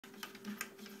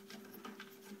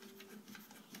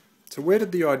So where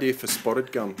did the idea for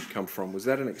spotted gum come from? Was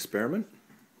that an experiment?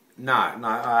 No,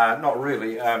 not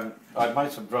really. I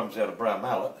made some drums out of brown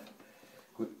mallet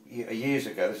years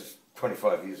ago. This is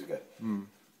 25 years ago.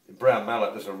 Brown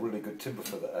mallet is a really good timber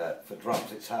for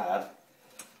drums. It's hard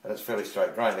and it's fairly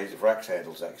straight grain. These are for axe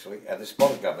handles actually, and the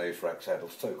spotted gum they use for axe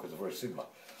handles too because they're very similar.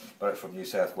 But it's from New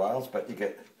South Wales, but you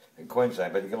get in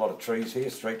Queensland, but you get a lot of trees here,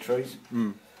 street trees,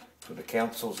 for the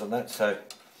councils and that. So,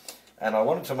 and I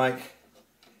wanted to make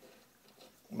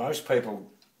most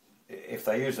people, if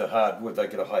they use a hardwood, they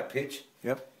get a high pitch.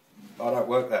 Yep. I don't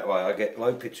work that way. I get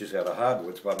low pitches out of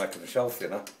hardwoods by making the shell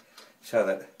thinner, so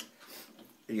that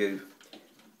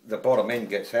the bottom end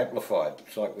gets amplified.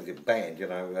 It's like with your band, you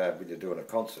know, when you're doing a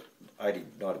concert,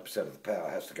 80–90% of the power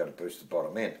has to go to boost the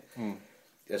bottom end.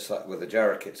 It's like with the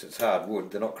Jarrah kits, it's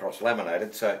hardwood, they're not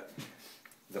cross-laminated, so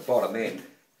the bottom end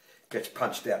gets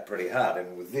punched out pretty hard,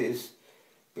 and with this,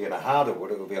 being a harder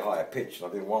wood, it will be a higher pitch, and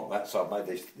I didn't want that, so I made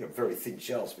these very thin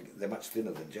shells. They're much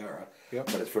thinner than Jarrah,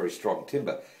 but it's very strong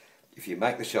timber. If you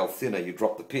make the shell thinner, you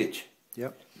drop the pitch.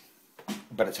 Yep.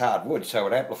 But it's hardwood, so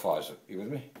it amplifies it. You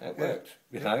with me? It works,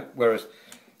 you know. Whereas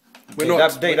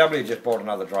DW just bought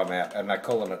another drum out, and they're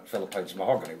calling it Philippines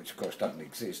mahogany, which of course doesn't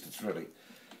exist. It's really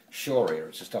shorier.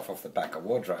 It's the stuff off the back of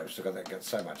wardrobes because they get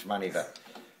so much money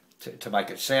to make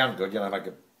it sound good. You know,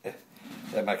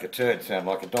 they make a turd sound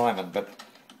like a diamond, but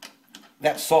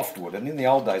that's softwood. And in the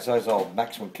old days, those old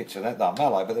Maximum kits and that, they're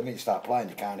mellow, but then when you start playing,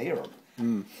 you can't hear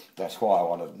them. That's why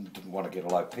I didn't want to get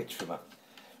a low pitch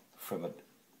from a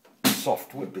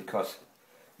soft wood, because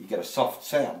you get a soft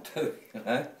sound too, you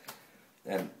know.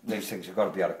 And these things you've got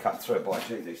to be able to cut through. By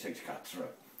gee, these things cut through.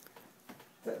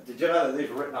 Did you know that these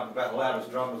were written up about the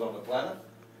loudest drummers on the planet?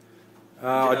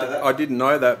 I didn't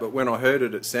know that, but when I heard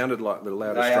it, it sounded like the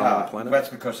loudest drum on the planet. That's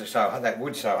because they're so hard. That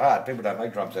wood's so hard. People don't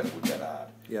make drums out of wood that hard.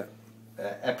 Yeah.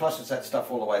 And plus it's that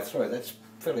stuff all the way through. That's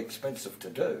fairly expensive to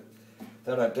do.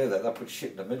 They don't do that. They'll put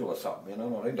shit in the middle or something. You know,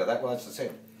 I'm not into that. Well, that's the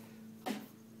thing.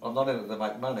 I'm not in it to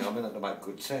make money. I'm in it to make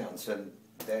good sounds, and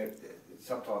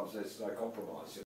sometimes there's no compromise.